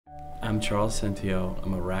I'm Charles Senteio.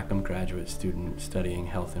 I'm a Rackham graduate student studying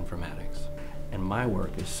health informatics. And my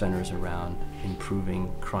work centers around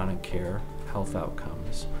improving chronic care health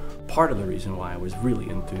outcomes. Part of the reason why I was really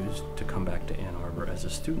enthused to come back to Ann Arbor as a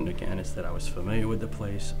student again is that I was familiar with the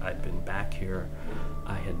place. I'd been back here.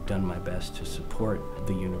 I had done my best to support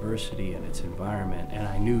the university and its environment, and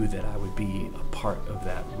I knew that I would be a part of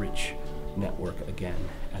that rich network again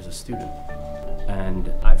as a student.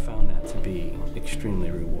 And I found that to be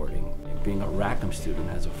extremely rewarding. Being a Rackham student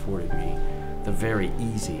has afforded me the very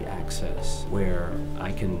easy access where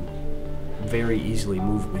I can very easily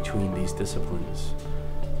move between these disciplines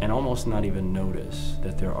and almost not even notice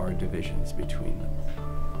that there are divisions between them.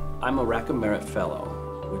 I'm a Rackham Merit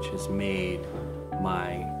Fellow, which has made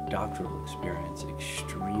my doctoral experience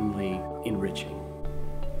extremely enriching.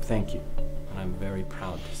 Thank you, and I'm very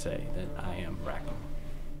proud to say that I am Rackham.